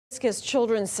Hibiscus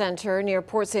Children's Center near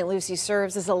Port St. Lucie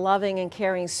serves as a loving and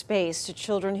caring space to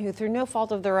children who, through no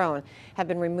fault of their own, have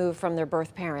been removed from their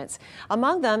birth parents.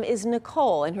 Among them is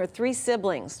Nicole and her 3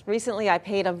 siblings. Recently, I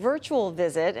paid a virtual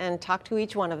visit and talked to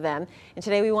each one of them. And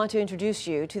today we want to introduce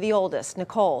you to the oldest,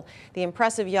 Nicole, the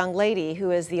impressive young lady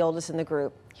who is the oldest in the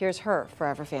group. Here's her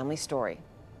Forever Family story.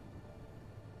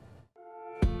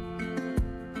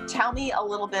 Tell me a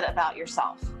little bit about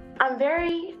yourself. I'm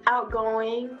very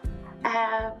outgoing. I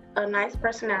have a nice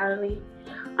personality.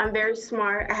 I'm very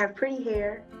smart. I have pretty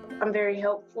hair. I'm very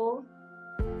helpful.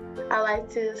 I like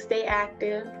to stay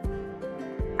active.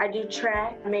 I do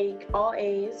track, make all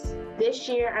A's. This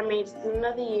year I made Student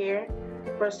of the Year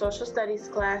for a social studies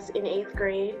class in 8th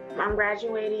grade. I'm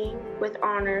graduating with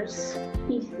honors.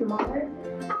 She's smart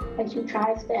and she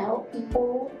tries to help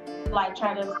people. I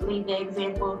try to lead the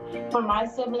example for my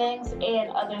siblings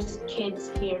and other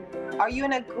kids here. Are you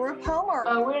in a group home or?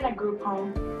 We're in a group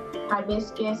home.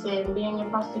 Hibiscus and being in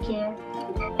foster care,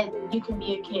 and you can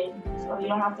be a kid, so you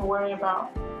don't have to worry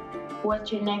about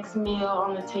what's your next meal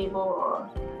on the table or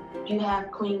you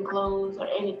have clean clothes or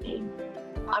anything.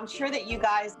 I'm sure that you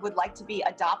guys would like to be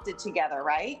adopted together,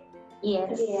 right?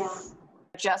 Yes. Yeah.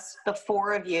 Just the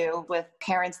 4 of you with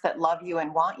parents that love you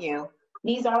and want you.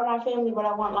 These are my family, but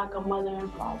I want like a mother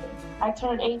and father. I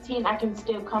turn 18, I can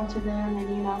still come to them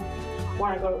and,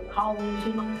 want to go to college,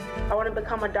 I want to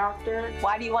become a doctor.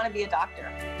 Why do you want to be a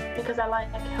doctor? Because I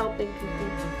like helping people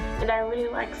and I really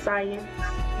like science.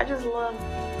 I just love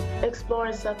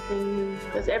exploring something new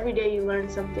because every day you learn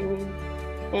something new.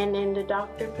 And in the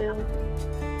doctor field,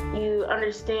 you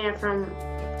understand from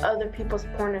other people's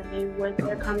point of view where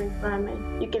they're coming from,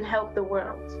 and you can help the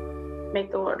world,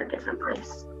 make the world a different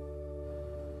place.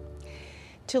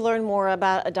 To learn more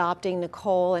about adopting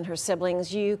Nicole and her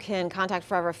siblings, you can contact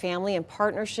Forever Family in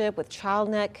partnership with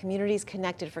ChildNet, Communities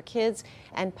Connected for Kids,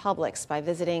 and Publix by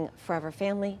visiting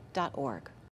foreverfamily.org.